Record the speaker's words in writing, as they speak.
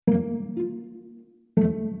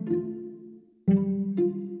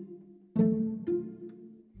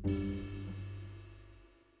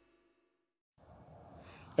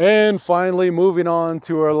And finally, moving on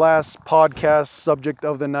to our last podcast subject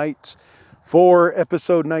of the night for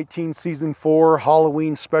episode 19, season 4,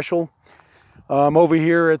 Halloween special. I'm over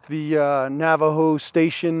here at the Navajo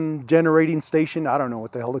station, generating station. I don't know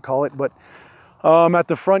what the hell to call it, but at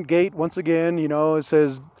the front gate, once again, it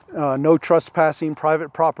says no trespassing,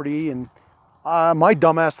 private property. And my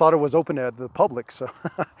dumbass thought it was open to the public. So,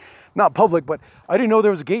 not public, but I didn't know there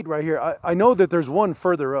was a gate right here. I know that there's one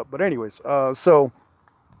further up, but anyways, so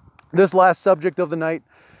this last subject of the night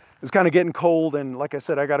is kind of getting cold, and like I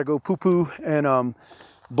said, I got to go poo-poo. And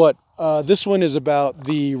but this one is about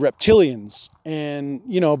the reptilians, and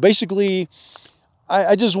basically,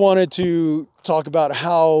 I just wanted to talk about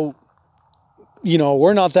how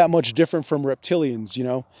we're not that much different from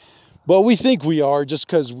reptilians, but we think we are, just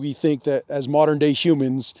because we think that as modern day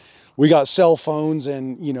humans, we got cell phones,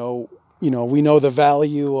 and we know the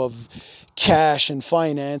value of cash and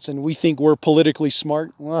finance, and we think we're politically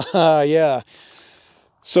smart. Yeah,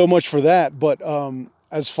 so much for that. But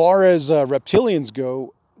as far as reptilians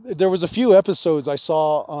go, there was a few episodes I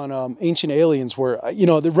saw on Ancient Aliens where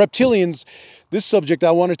the reptilians, this subject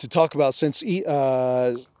I wanted to talk about since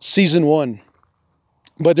season 1,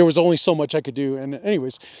 but there was only so much I could do. And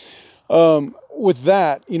anyways, with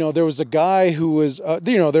that, there was a guy who was I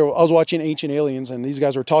was watching Ancient Aliens, and these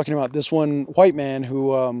guys were talking about this one white man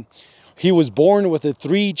who he was born with a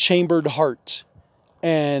 3-chambered heart.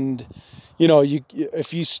 And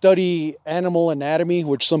if you study animal anatomy,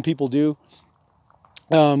 which some people do,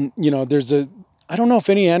 there's I don't know if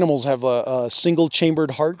any animals have a single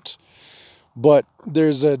chambered heart, but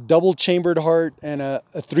there's a double chambered heart and a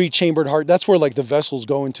 3-chambered heart. That's where like the vessels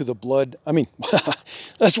go into the blood. I mean,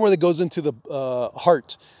 that's where it goes into the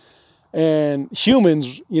heart. And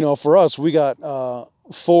humans, for us, we got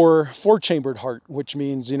 4-chambered heart, which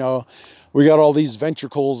means, we got all these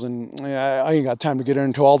ventricles, and I ain't got time to get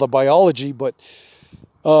into all the biology, but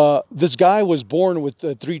this guy was born with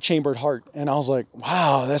a 3-chambered heart, and I was like,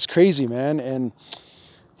 wow, that's crazy, man. And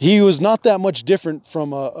he was not that much different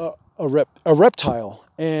from a reptile.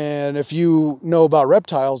 And if you know about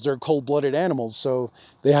reptiles, they're cold-blooded animals, so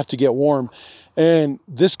they have to get warm. And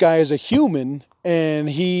this guy is a human, and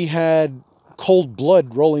he had cold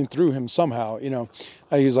blood rolling through him somehow. He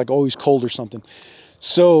was like always cold or something.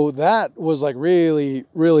 So that was like really,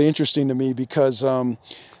 really interesting to me, because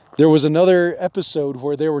there was another episode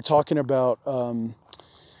where they were talking about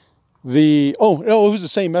it was the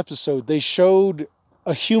same episode. They showed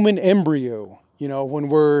a human embryo, when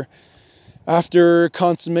we're after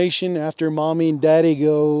consummation, after mommy and daddy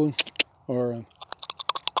go, or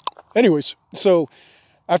anyways, so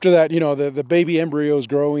after that, the baby embryo is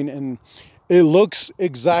growing, and it looks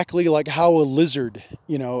exactly like how a lizard,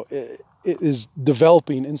 it is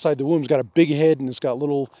developing inside the womb. It's got a big head, and it's got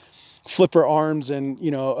little flipper arms, and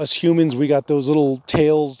us humans, we got those little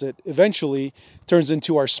tails that eventually turns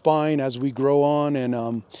into our spine as we grow on.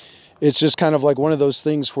 And it's just kind of like one of those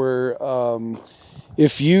things where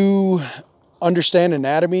if you understand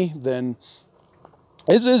anatomy, then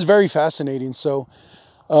it is very fascinating. So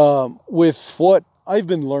with what I've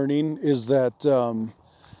been learning is that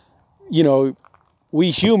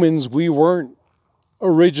we humans, we weren't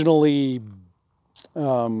originally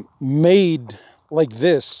made like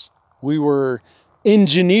this. We were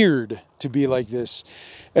engineered to be like this.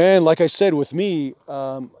 And like I said, with me,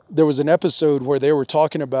 there was an episode where they were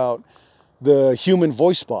talking about the human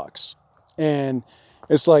voice box, and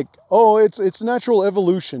it's like, oh, it's natural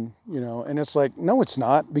evolution, and it's like, no, it's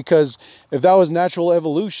not, because if that was natural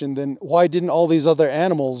evolution, then why didn't all these other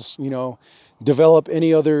animals, develop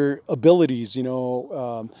any other abilities?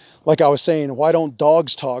 Like I was saying, why don't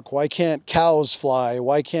dogs talk? Why can't cows fly?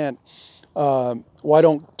 Why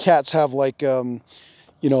don't cats have like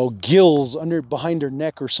gills behind their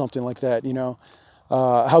neck or something like that?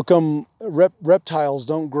 How come reptiles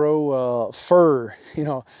don't grow fur?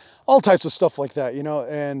 All types of stuff like that.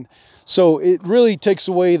 And so it really takes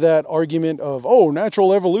away that argument of, oh,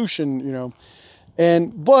 natural evolution.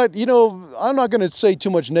 But I'm not going to say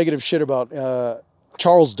too much negative shit about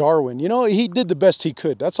Charles Darwin. He did the best he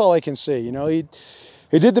could. That's all I can say. He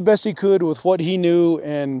did the best he could with what he knew.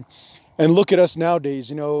 And look at us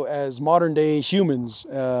nowadays, as modern day humans,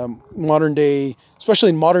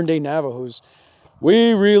 especially modern day Navajos,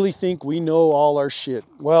 we really think we know all our shit.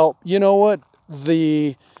 Well, you know what?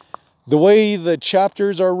 The way the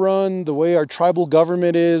chapters are run, the way our tribal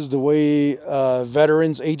government is, the way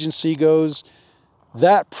Veterans Agency goes,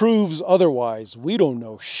 that proves otherwise. We don't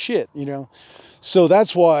know shit, So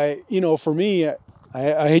that's why, for me,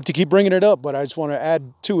 I hate to keep bringing it up, but I just want to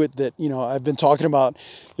add to it that, I've been talking about,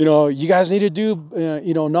 you guys need to do,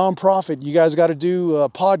 nonprofit. You guys got to do a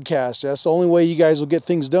podcast. That's the only way you guys will get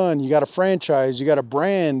things done. You got to franchise. You got to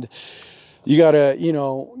brand. You got to,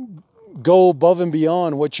 go above and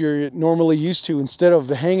beyond what you're normally used to, instead of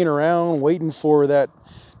hanging around waiting for that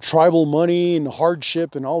tribal money and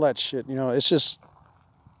hardship and all that shit. It's just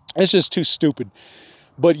too stupid.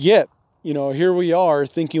 But yet, here we are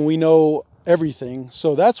thinking we know everything.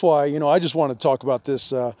 So that's why, I just want to talk about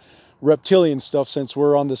this reptilian stuff, since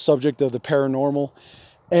we're on the subject of the paranormal.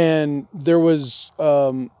 And there was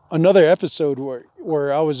another episode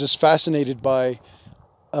where I was just fascinated by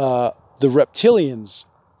the reptilians.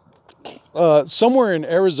 Somewhere in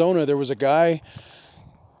Arizona, there was a guy.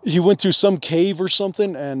 He went through some cave or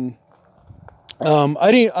something, and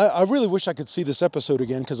I really wish I could see this episode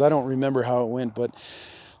again, because I don't remember how it went. But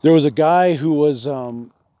there was a guy who was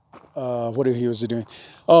what he was doing?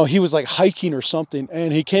 Oh, he was like hiking or something,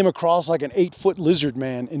 and he came across like an 8-foot lizard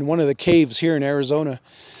man in one of the caves here in Arizona.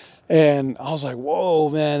 And I was like, whoa,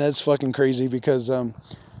 man, that's fucking crazy, because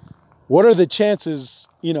what are the chances,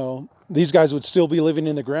 these guys would still be living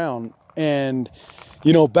in the ground? And,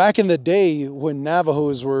 back in the day when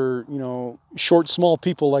Navajos were, short, small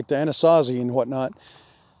people like the Anasazi and whatnot,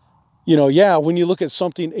 when you look at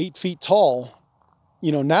something 8 feet tall,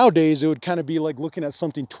 nowadays it would kind of be like looking at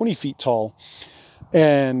something 20 feet tall.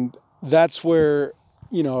 And that's where,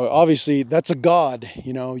 obviously that's a god,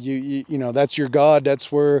 that's your god.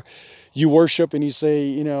 That's where you worship, and you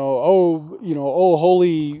say, oh,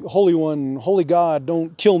 holy one, holy God,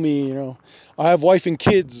 don't kill me. I have wife and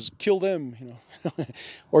kids, kill them,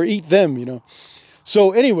 or eat them,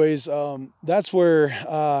 So anyways, that's where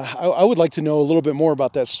I would like to know a little bit more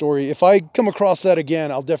about that story. If I come across that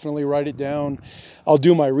again, I'll definitely write it down. I'll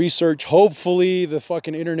do my research. Hopefully the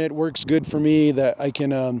fucking internet works good for me, that I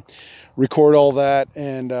can record all that.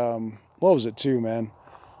 And what was it too, man?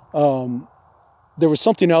 There was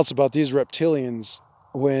something else about these reptilians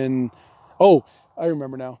I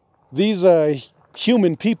remember now. These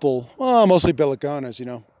human people, mostly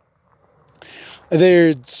Belicanas,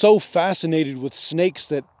 they're so fascinated with snakes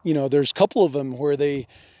that, there's a couple of them where they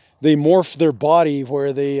morph their body,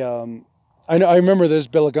 where they, I remember this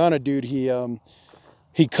Belicana dude, he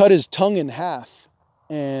cut his tongue in half,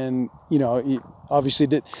 and, he obviously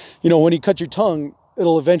did, when you cut your tongue,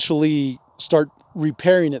 it'll eventually start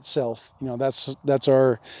repairing itself. That's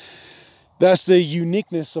the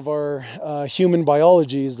uniqueness of our human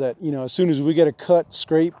biology, is that, as soon as we get a cut,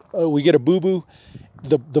 scrape, we get a boo-boo,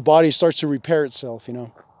 the body starts to repair itself,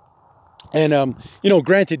 And,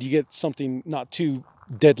 granted, you get something not too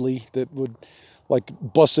deadly that would like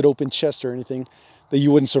bust it open chest or anything that you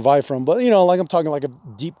wouldn't survive from. But, like I'm talking like a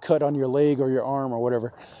deep cut on your leg or your arm or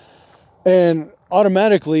whatever. And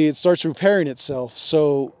automatically it starts repairing itself.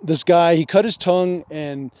 So this guy, he cut his tongue,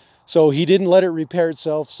 and so he didn't let it repair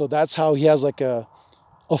itself. So that's how he has like a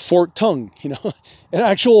forked tongue, an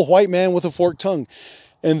actual white man with a forked tongue.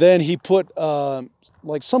 And then he put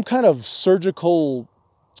like some kind of surgical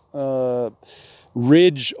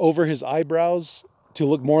ridge over his eyebrows to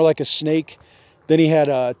look more like a snake. Then he had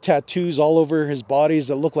tattoos all over his bodies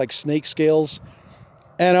that looked like snake scales.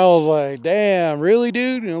 And I was like, damn, really,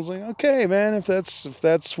 dude? And I was like, okay, man, if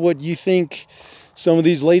that's what you think some of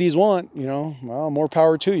these ladies want, well, more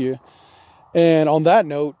power to you. And on that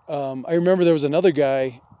note, I remember there was another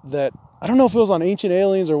guy that, I don't know if it was on Ancient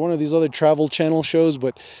Aliens or one of these other Travel Channel shows,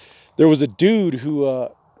 but there was a dude who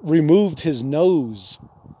removed his nose,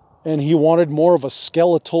 and he wanted more of a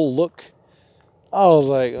skeletal look. I was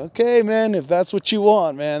like, okay, man, if that's what you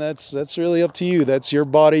want, man, that's really up to you. That's your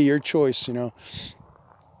body, your choice,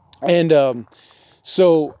 And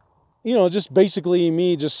so, just basically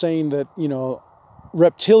me just saying that,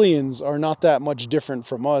 reptilians are not that much different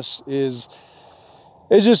from us it's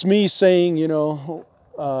just me saying,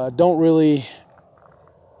 don't really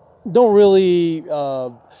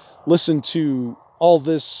listen to all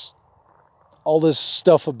this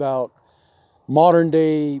stuff about modern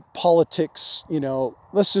day politics.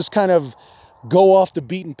 Let's just kind of go off the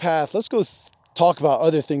beaten path. Let's go talk about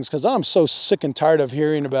other things, because I'm so sick and tired of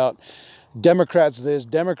hearing about Democrats this,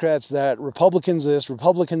 Democrats that, Republicans this,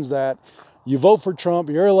 Republicans that. You vote for Trump,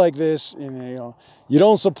 you're like this, and you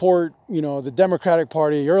don't support, the Democratic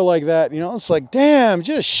Party, you're like that. It's like, damn,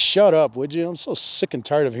 just shut up, would you? I'm so sick and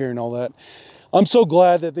tired of hearing all that. I'm so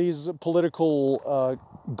glad that these political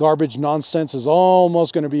garbage nonsense is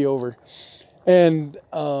almost going to be over. And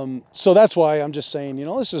so that's why I'm just saying,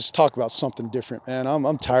 let's just talk about something different, man.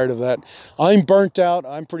 I'm tired of that. I'm burnt out.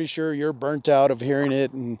 I'm pretty sure you're burnt out of hearing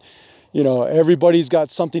it. And, you know, everybody's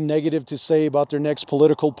got something negative to say about their next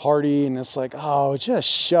political party, and it's like, oh, just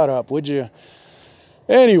shut up, would you?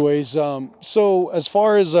 Anyways, so as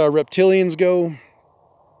far as reptilians go,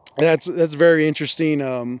 that's very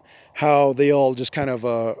interesting, how they all just kind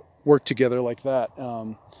of work together like that.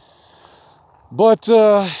 But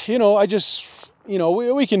you know, I just, you know,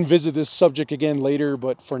 we can visit this subject again later,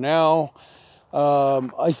 but for now,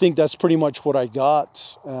 I think that's pretty much what I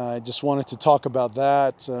got. I just wanted to talk about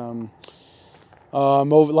that.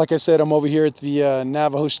 Like I said, I'm over here at the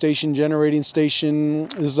Navajo station, generating station.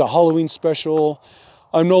 This is a Halloween special.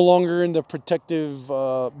 I'm no longer in the protective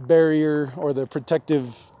barrier or the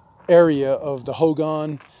protective area of the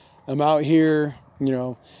Hogan. I'm out here, you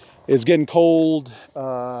know, it's getting cold.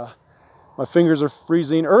 My fingers are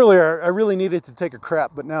freezing. Earlier, I really needed to take a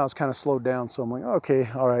crap, but now it's kind of slowed down. So I'm like, okay,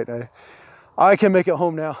 all right, I can make it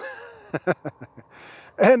home now.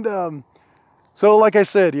 And so like I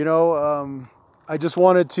said, you know, I just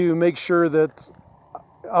wanted to make sure that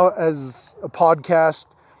as a podcast,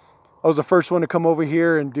 I was the first one to come over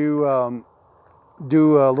here and do a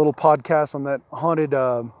little podcast on that haunted,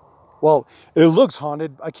 well, it looks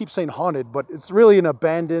haunted. I keep saying haunted, but it's really an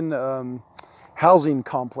abandoned housing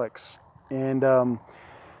complex. And I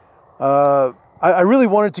really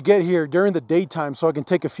wanted to get here during the daytime so I can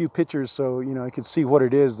take a few pictures so, you know, I can see what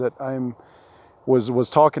it is that was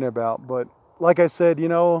talking about. But like I said, you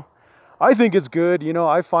know, I think it's good. You know,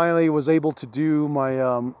 I finally was able to do my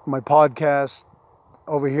my podcast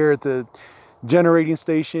over here at the generating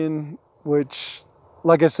station, which,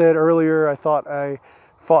 like I said earlier, I thought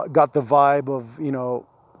got the vibe of, you know,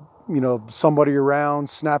 somebody around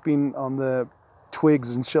snapping on the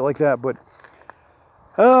twigs and shit like that. But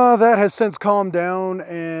that has since calmed down,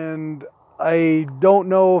 and I don't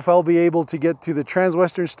know if I'll be able to get to the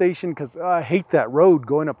Transwestern station because I hate that road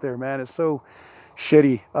going up there, man. It's so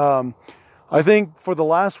shitty. I think for the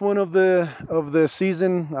last one of the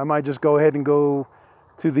season, I might just go ahead and go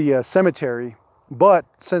to the cemetery. But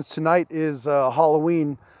since tonight is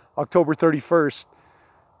Halloween, October 31st,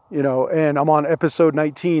 you know, and I'm on episode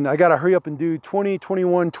 19, I gotta hurry up and do 20,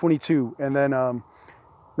 21, 22, and then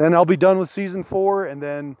I'll be done with season 4, and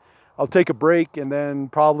then I'll take a break, and then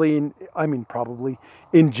probably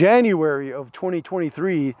in January of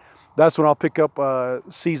 2023, that's when I'll pick up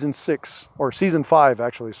season 6, or season 5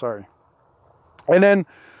 actually, sorry, and then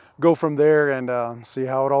go from there and see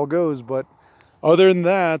how it all goes. But other than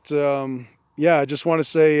that, yeah, I just want to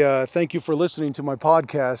say thank you for listening to my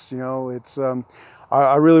podcast. You know, it's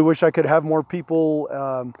I really wish I could have more people.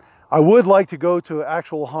 I would like to go to an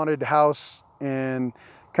actual haunted house and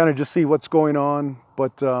kind of just see what's going on.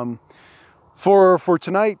 But for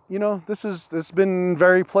tonight, you know, this has been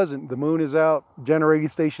very pleasant. The moon is out, generating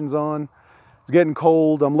station's on. It's getting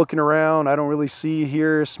cold. I'm looking around. I don't really see,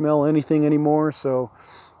 hear, smell anything anymore. So,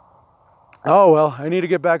 oh well, I need to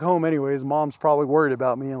get back home anyways. Mom's probably worried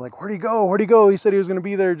about me. I'm like, where'd he go? Where'd he go? He said he was going to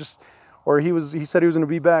be there, or he said he was going to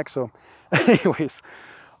be back. So, anyways,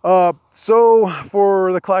 so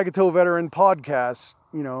for the Klagetoh Veteran Podcast,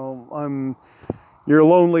 you know, I'm your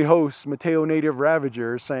lonely host, Mateo Native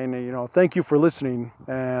Ravager, saying, you know, thank you for listening,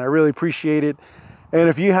 and I really appreciate it. And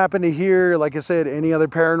if you happen to hear, like I said, any other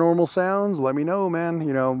paranormal sounds, let me know, man.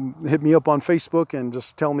 You know, hit me up on Facebook and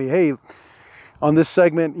just tell me, hey, on this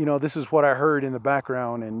segment, you know, this is what I heard in the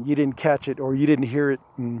background, and you didn't catch it or you didn't hear it.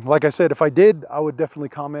 And like I said, if I did, I would definitely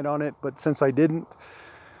comment on it. But since I didn't,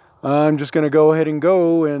 I'm just going to go ahead and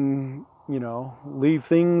go and, you know, leave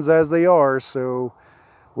things as they are. So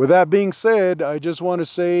with that being said, I just want to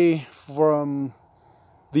say from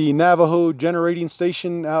the Navajo generating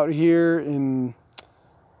station out here in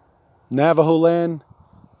Navajo land,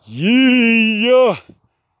 yeah,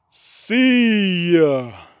 see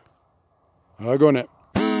ya. I'll go now.